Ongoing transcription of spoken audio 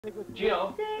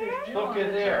Jill, look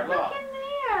in there, look. Look in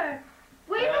there.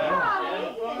 Where's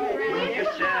Holly? Where's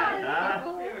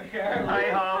Holly? Hi,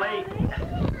 Holly.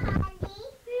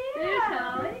 There's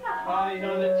Holly. Holly's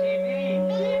on the TV.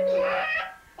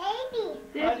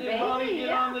 There's How did Holly baby, get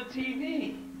yeah. on the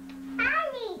TV?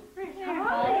 There's Yeah,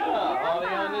 Holly. Holly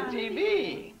on the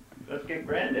TV. Let's get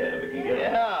Granddad. We can get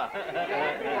Yeah.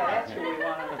 That's who we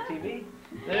want on the TV.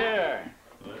 There.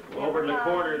 over in the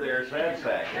corner there, sad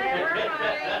sack.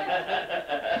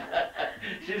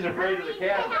 She's afraid of the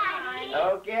camera.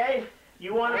 Okay.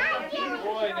 You want to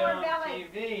Boy on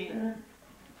TV.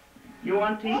 You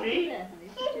on TV?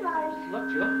 Look,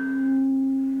 Jill.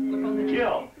 Look on the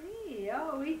Jill.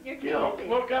 Oh, eat your Jill. candy.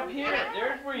 Look up here.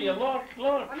 There's where you look.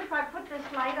 Look. What if I put this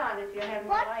light on if you have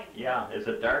no light? Yeah. Is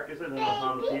it dark? Is it on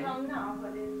the TV? Oh, no,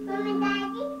 but it's...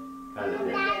 Kind of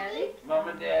dark. Daddy? Mom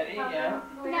and Daddy, yeah.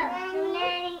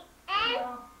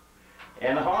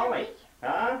 And Holly.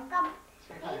 Huh?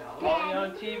 Holly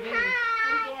on TV.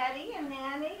 Daddy and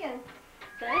Nanny and...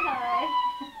 Say hi.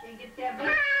 You get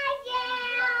Debbie?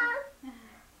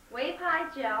 Wave hi,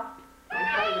 Jill.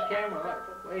 Wave the camera.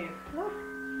 Look, wave.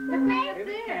 Wave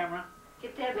the camera.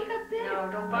 Get Debbie. No,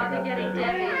 don't bother getting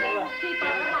Debbie. Keep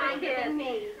on finding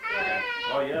me.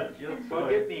 Oh, yeah. Jill. Go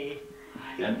get me.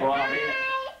 And Bobby.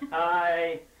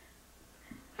 Hi.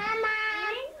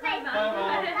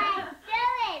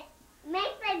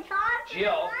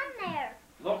 Jill,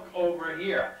 look over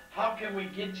here. How can we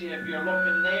get you if you're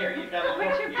looking there? You gotta look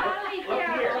Put your here. body Look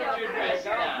here, here. Jill. Put your dress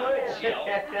down, Jill.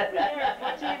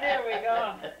 There we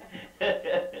go.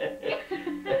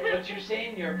 But you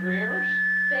saying your prayers?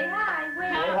 Say hi. Say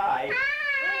Wave. hi.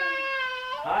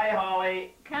 Hi,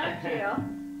 Holly. Come,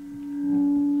 Jill.